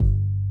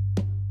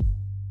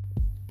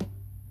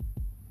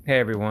Hey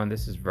everyone,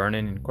 this is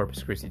Vernon in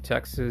Corpus Christi,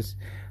 Texas.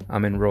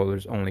 I'm in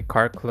Rollers Only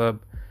Car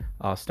Club,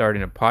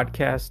 starting a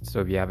podcast.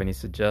 So if you have any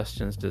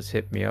suggestions, just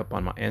hit me up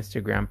on my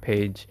Instagram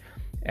page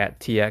at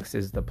TX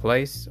is the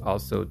place.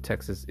 Also,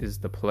 Texas is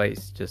the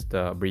place. Just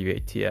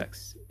abbreviate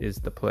TX is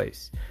the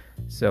place.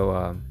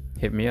 So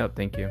hit me up.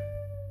 Thank you.